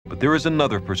there is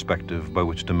another perspective by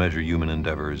which to measure human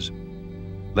endeavors.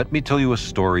 Let me tell you a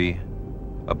story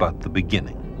about the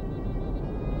beginning.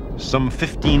 Some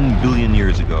 15 billion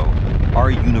years ago, our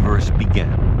universe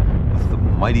began with the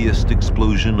mightiest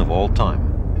explosion of all time.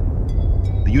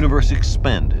 The universe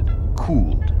expanded,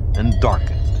 cooled, and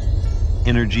darkened.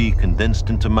 Energy condensed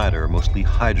into matter, mostly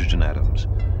hydrogen atoms,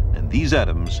 and these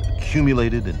atoms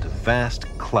accumulated into vast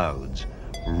clouds,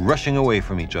 rushing away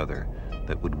from each other,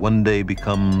 that would one day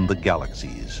become the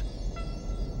galaxies.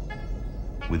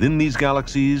 Within these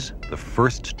galaxies, the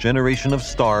first generation of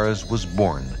stars was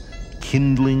born,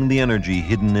 kindling the energy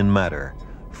hidden in matter,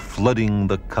 flooding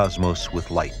the cosmos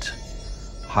with light.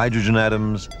 Hydrogen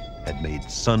atoms had made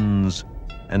suns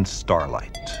and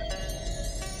starlight.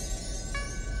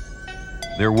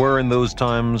 There were in those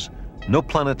times no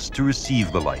planets to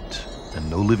receive the light, and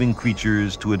no living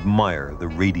creatures to admire the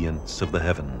radiance of the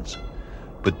heavens.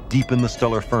 But deep in the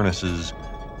stellar furnaces,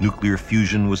 nuclear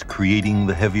fusion was creating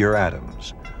the heavier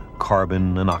atoms,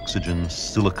 carbon and oxygen,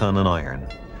 silicon and iron.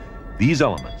 These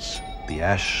elements, the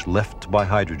ash left by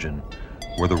hydrogen,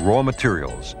 were the raw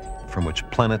materials from which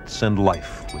planets and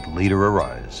life would later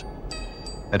arise.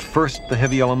 At first, the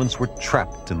heavy elements were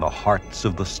trapped in the hearts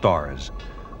of the stars,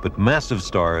 but massive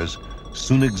stars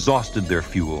soon exhausted their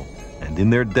fuel and in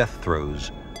their death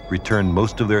throes returned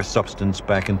most of their substance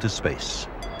back into space.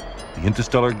 The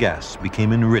interstellar gas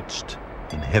became enriched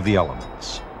in heavy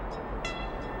elements.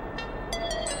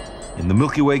 In the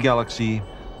Milky Way galaxy,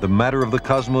 the matter of the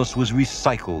cosmos was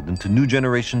recycled into new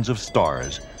generations of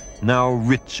stars, now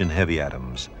rich in heavy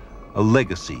atoms, a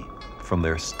legacy from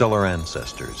their stellar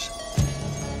ancestors.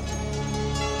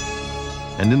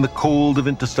 And in the cold of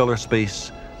interstellar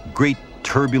space, great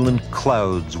turbulent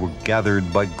clouds were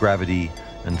gathered by gravity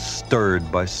and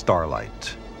stirred by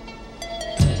starlight.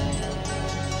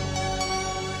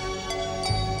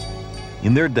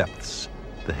 In their depths,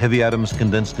 the heavy atoms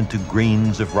condensed into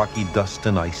grains of rocky dust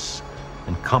and ice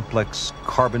and complex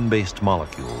carbon-based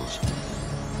molecules.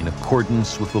 In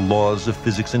accordance with the laws of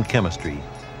physics and chemistry,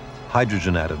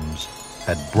 hydrogen atoms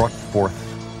had brought forth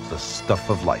the stuff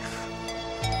of life.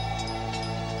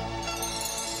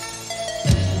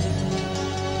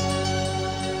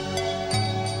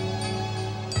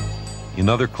 In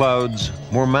other clouds,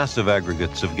 more massive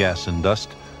aggregates of gas and dust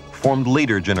formed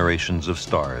later generations of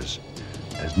stars.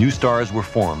 As new stars were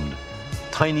formed,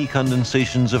 tiny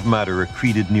condensations of matter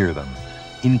accreted near them,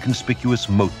 inconspicuous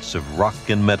motes of rock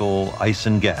and metal, ice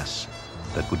and gas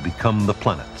that would become the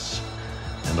planets.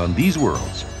 And on these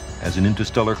worlds, as in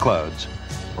interstellar clouds,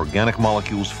 organic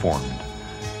molecules formed,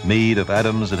 made of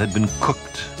atoms that had been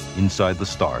cooked inside the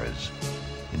stars.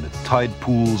 In the tide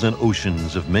pools and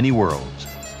oceans of many worlds,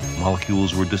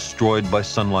 molecules were destroyed by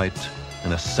sunlight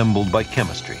and assembled by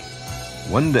chemistry.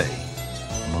 One day,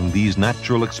 among these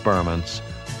natural experiments,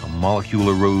 a molecule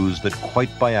arose that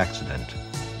quite by accident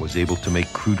was able to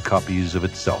make crude copies of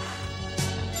itself.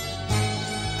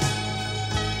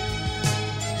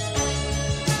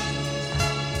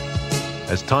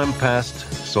 As time passed,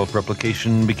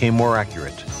 self-replication became more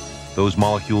accurate. Those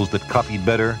molecules that copied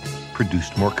better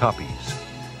produced more copies.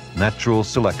 Natural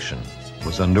selection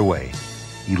was underway.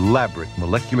 Elaborate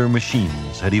molecular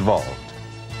machines had evolved.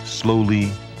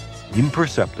 Slowly,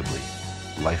 imperceptibly,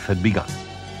 life had begun.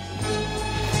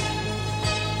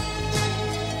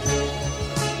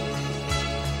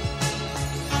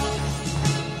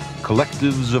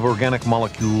 Collectives of organic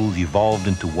molecules evolved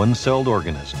into one-celled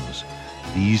organisms.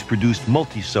 These produced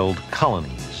multi-celled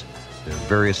colonies. Their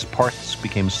various parts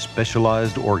became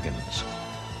specialized organs.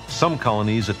 Some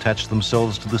colonies attached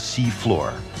themselves to the sea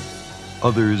floor.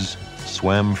 Others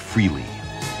swam freely.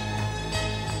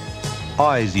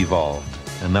 Eyes evolved,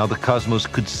 and now the cosmos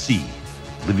could see.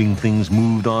 Living things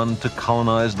moved on to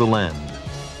colonize the land.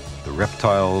 The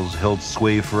reptiles held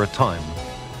sway for a time,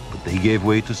 but they gave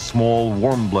way to small,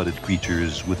 warm-blooded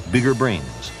creatures with bigger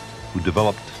brains who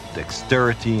developed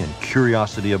dexterity and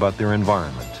curiosity about their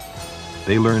environment.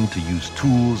 They learned to use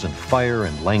tools and fire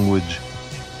and language.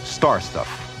 Star stuff,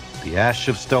 the ash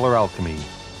of stellar alchemy,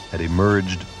 had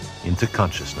emerged into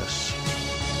consciousness.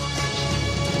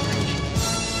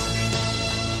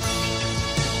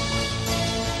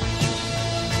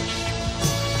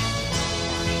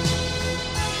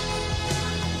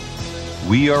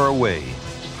 We are a way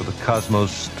for the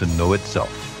cosmos to know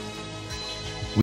itself.